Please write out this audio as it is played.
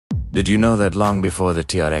Did you know that long before the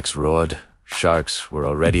TRX roared, sharks were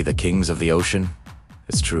already the kings of the ocean?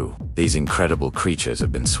 It's true. These incredible creatures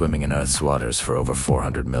have been swimming in Earth's waters for over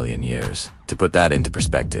 400 million years. To put that into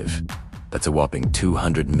perspective, that's a whopping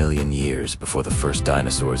 200 million years before the first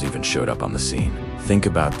dinosaurs even showed up on the scene. Think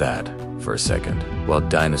about that for a second. While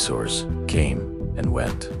dinosaurs came and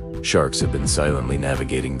went, sharks have been silently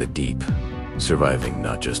navigating the deep, surviving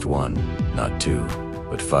not just one, not two,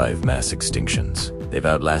 but 5 mass extinctions. They've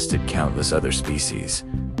outlasted countless other species,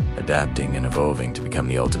 adapting and evolving to become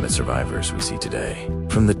the ultimate survivors we see today.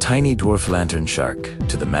 From the tiny dwarf lantern shark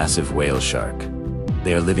to the massive whale shark,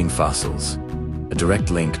 they are living fossils, a direct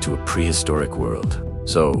link to a prehistoric world.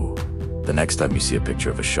 So, the next time you see a picture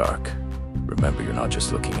of a shark, remember you're not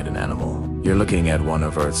just looking at an animal. You're looking at one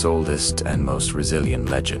of Earth's oldest and most resilient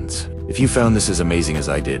legends. If you found this as amazing as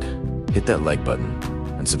I did, hit that like button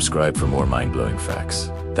and subscribe for more mind-blowing facts.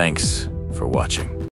 Thanks for watching.